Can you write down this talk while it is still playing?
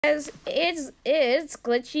It's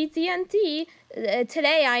Glitchy TNT.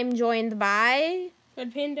 Today I'm joined by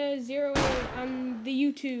redpanda08 on the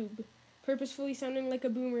YouTube, purposefully sounding like a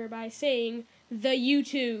boomer by saying the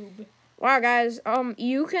YouTube. Wow, guys.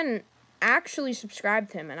 You can actually subscribe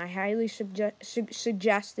to him, and I highly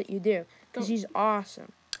suggest that you do because he's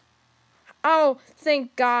awesome. Oh,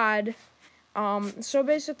 thank God. So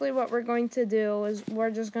basically, what we're going to do is we're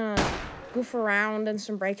just gonna goof around in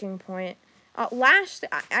some Breaking Point. Last,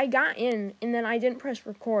 I got in, and then I didn't press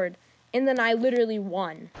record, and then I literally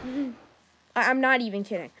won. I'm not even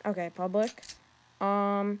kidding. Okay, public.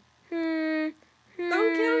 Don't kill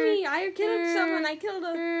me! I killed someone. I killed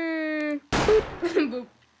a... Boop.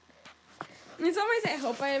 It's always, I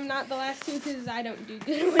hope I am not the last two, because I don't do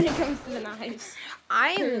good when it comes to the knives.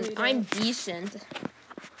 I'm decent.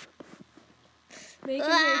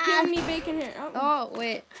 Bacon hair. Kill me, bacon hair. Oh,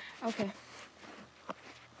 wait. Okay.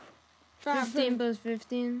 15 plus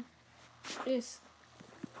 15 is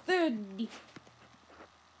 30.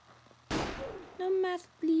 No math,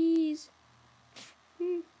 please.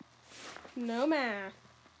 No math.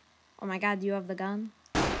 Oh my God, you have the gun?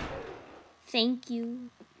 Thank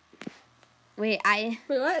you. Wait,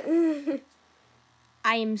 what?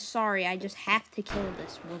 I am sorry, I just have to kill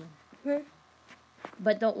this woman. Huh?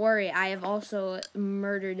 But don't worry, I have also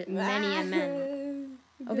murdered many a man.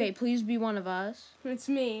 Okay, please be one of us. It's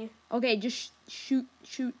me. Okay, just shoot.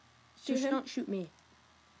 Just don't shoot me.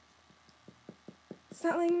 It's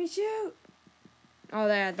not letting me shoot. Oh,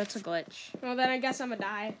 that's a glitch. Well, then I guess I'm gonna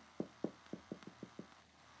die.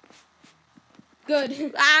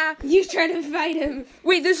 Good. You try to fight him.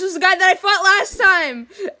 Wait, this was the guy that I fought last time.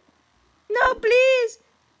 No, please.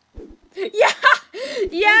 Yeah.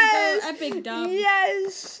 Yes. Epic dub.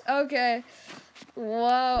 Yes. Okay.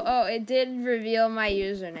 Whoa. Oh, it did reveal my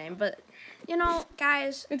username, but you know,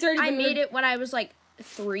 guys, I made it when I was like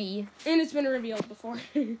 3. And it's been revealed before.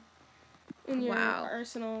 In your wow.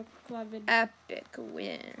 Arsenal club video. Epic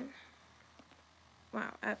win.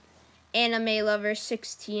 Wow. Anime lover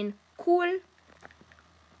 16. Cool.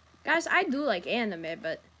 Guys, I do like anime,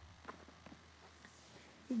 but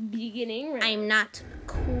beginning round. I'm not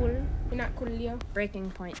cool. You're not cool, Leo.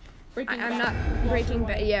 Breaking Point. I'm not Breaking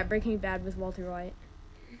Bad. Yeah, Breaking Bad with Walter White.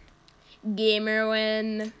 Gamer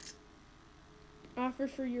win. Offer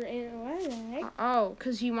for your anime. Oh,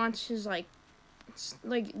 because he wants his like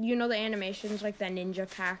you know the animations like the ninja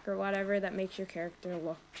pack or whatever that makes your character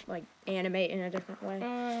look like animate in a different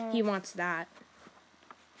way. He wants that.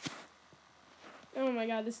 Oh my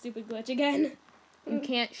God, this stupid glitch again. You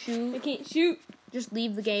can't shoot. I can't shoot. Just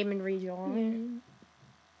leave the game and rejoin.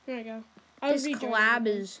 There we go. This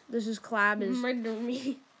is collab is. Murder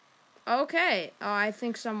me. Okay. Oh, I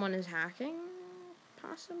think someone is hacking.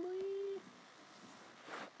 Possibly.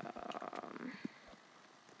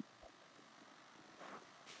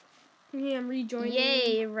 Yeah, I'm rejoining.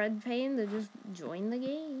 Yay, Red Panda just joined the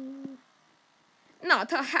game.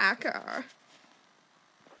 Not a hacker.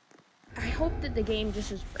 I hope that the game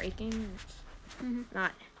just is breaking.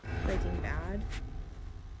 Not Breaking Bad.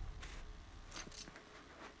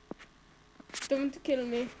 Don't kill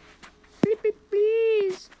me.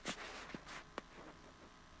 Please.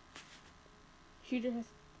 Shooter has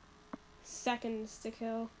seconds to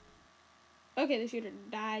kill. Okay, the shooter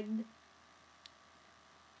died.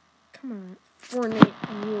 Come on. Fortnite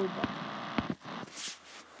robot.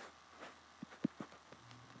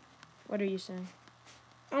 What are you saying?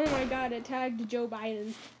 Oh my God, it tagged Joe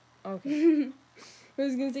Biden. Okay. I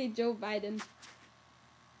was gonna say Joe Biden.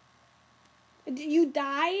 You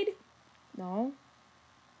died? No.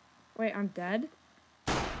 Wait, I'm dead?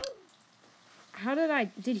 How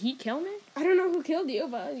did he kill me? I don't know who killed you,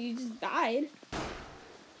 but you just died.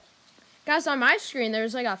 Guys, on my screen,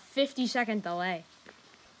 there's like a 50-second delay.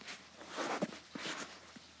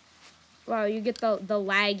 Wow, you get the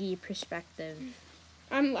laggy perspective.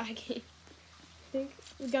 I'm lagging. I think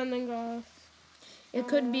the gun then go off. It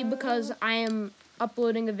could be because I am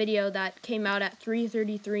uploading a video that came out at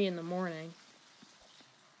 3:33 in the morning.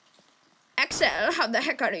 Excel, how the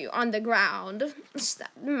heck are you on the ground?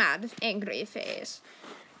 Mad, angry face.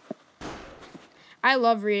 I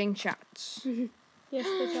love reading chats. Yes,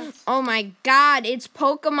 the chats. Oh my God, it's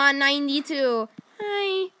Pokemon 92.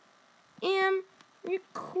 I am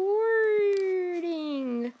recording.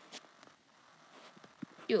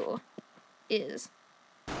 You is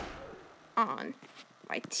on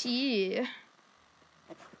my tea.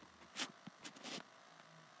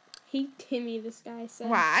 Hey, Timmy, this guy said.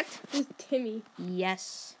 What? Who's Timmy?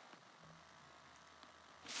 Yes.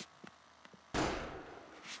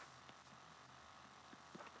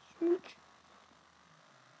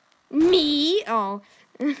 Me? Oh,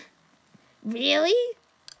 Really?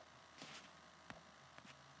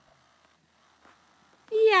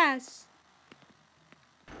 Yes.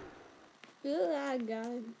 Oh,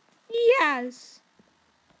 God. Yes.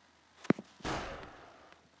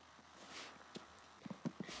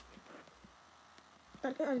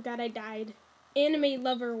 Oh, God, I died. Anime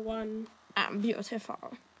Lover 1. I'm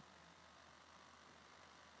beautiful.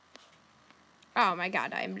 Oh my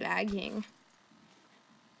God, I'm lagging.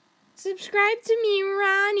 Subscribe to me,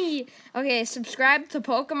 Ronnie. Okay, subscribe to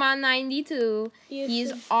Pokemon92.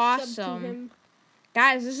 He's awesome.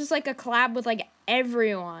 Guys, this is like a collab with like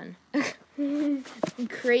everyone.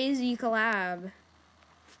 Crazy collab.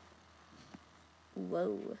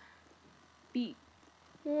 Whoa. Beat.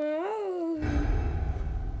 Whoa.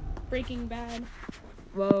 Breaking Bad.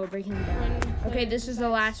 Whoa, Breaking Bad. Okay, this is the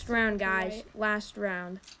last round, guys. Right. Last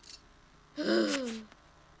round.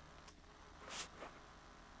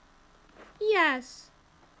 Yes.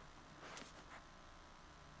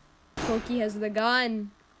 Pokey has the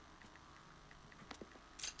gun.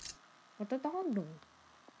 What the dog do?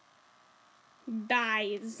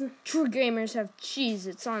 Dies. True gamers have cheese.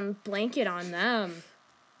 It's on blanket on them.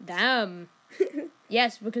 Them.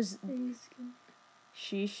 Yes, because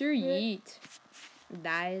she sure yeet.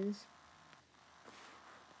 Dies.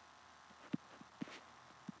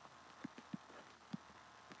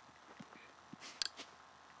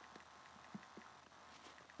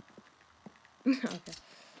 Okay.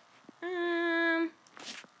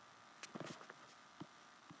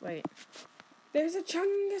 Wait. There's a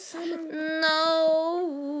Chungus.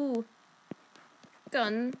 No.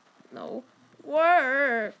 Gun. No.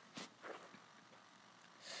 Work.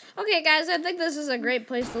 Okay, guys, I think this is a great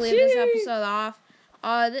place to leave this episode off.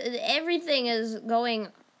 Everything is going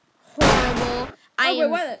horrible.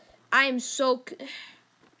 I am so...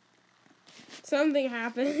 Something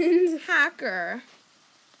happened. Hacker.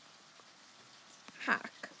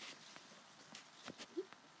 Hack.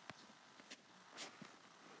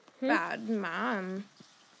 Bad man.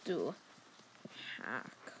 Do.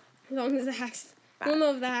 Hack. As long as the hacks... We'll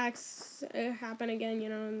know if the hacks happen again,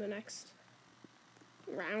 in the next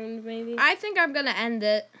round, maybe. I think I'm gonna end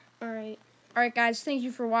it. Alright. Alright, guys, thank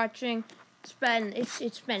you for watching. It's been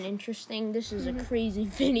interesting. This is a crazy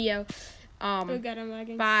video. Oh God, I'm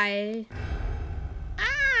lagging. Bye.